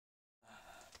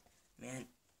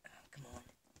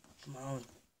Come on.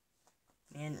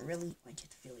 Man, really? Why'd you have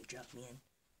to feel your job, man?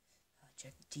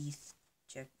 Check the teeth.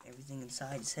 Check everything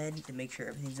inside his head to make sure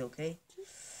everything's okay.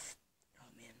 Oh,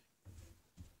 man.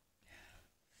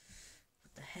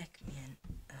 What the heck, man?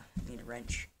 I need a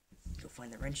wrench. Go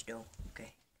find the wrench, though.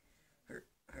 Okay. Hurt.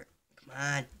 Come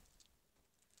on.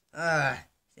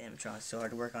 Damn, I'm trying so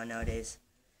hard to work on nowadays.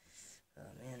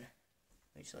 Oh, man.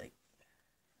 It's like,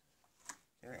 is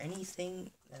there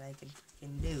anything that I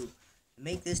can do to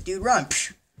make this dude run?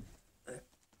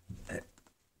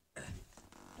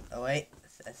 Oh, wait.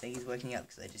 I think he's waking up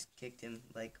because I just kicked him,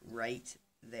 like, right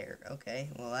there. Okay,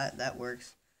 well, that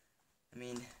works. I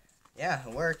mean, yeah,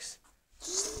 it works.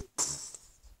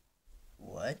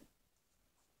 What?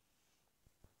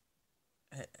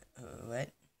 What?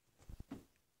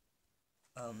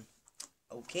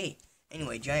 Okay.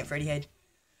 Anyway, Giant Freddy Head,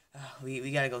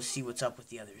 we gotta go see what's up with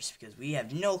the others, because we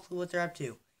have no clue what they're up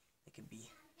to. They could be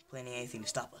planning anything to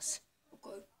stop us.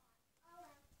 Okay.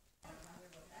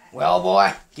 Well,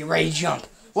 boy, get ready to jump.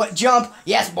 What, jump?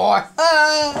 Yes, boy.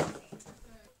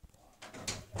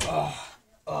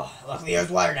 Luckily there's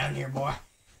water down here, boy.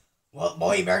 Well,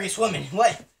 boy, you better be swimming.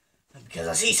 What? Because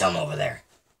I see some over there.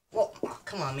 Well,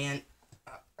 come on, man.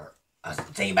 I'll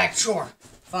take you back to shore.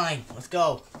 Fine, let's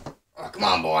go. Come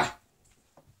on, boy.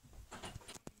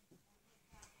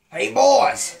 Hey,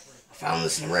 boys. I found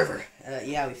this in the river.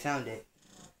 Yeah, we found it.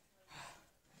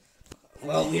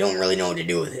 Well, we don't really know what to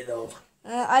do with it, though.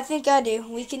 I think I do.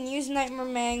 We can use Nightmare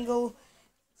Mangle.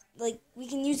 Like, we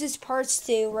can use his parts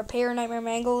to repair Nightmare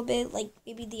Mangle a bit. Like,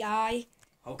 maybe the eye.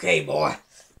 Okay, boy.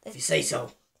 If you say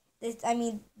so. I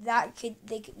mean,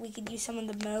 we could use some of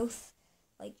the mouth.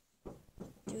 Like,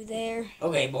 through there.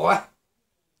 Okay, boy.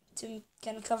 To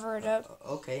kind of cover it up.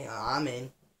 Okay, I'm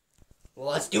in. Well,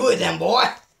 let's do it then, boy.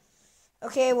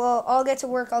 Okay, well, I'll get to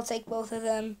work. I'll take both of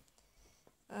them.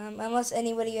 Unless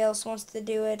anybody else wants to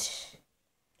do it.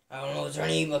 I don't know. Is there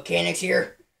any mechanics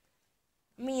here?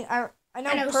 I mean, I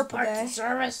know Purple Guy.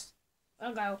 Service.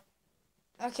 I'll go.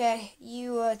 Okay,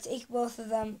 you take both of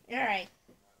them. All right.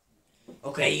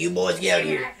 Okay, you boys get out of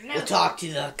here. We'll talk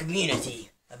to the community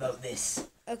about this.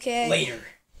 Okay. Later.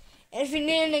 And if you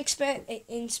need an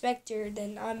inspector,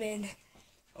 then I'm in.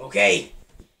 Okay.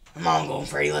 Come on, Golden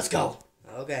Freddy. Let's go.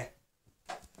 Okay.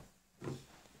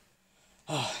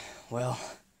 Oh, well,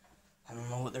 I don't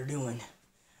know what they're doing,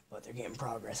 but they're getting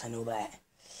progress. I know that.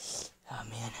 Oh,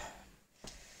 man.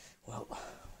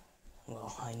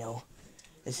 Well, I know.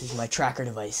 This is my tracker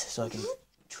device, so I can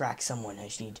track someone. I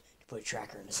just need to put a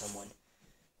tracker into someone.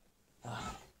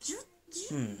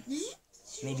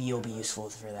 Maybe you'll be useful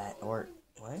for that. Or,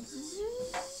 what?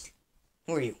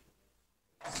 Who are you?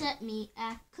 Set me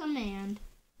at command.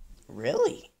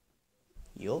 Really?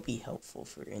 You'll be helpful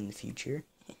in the future.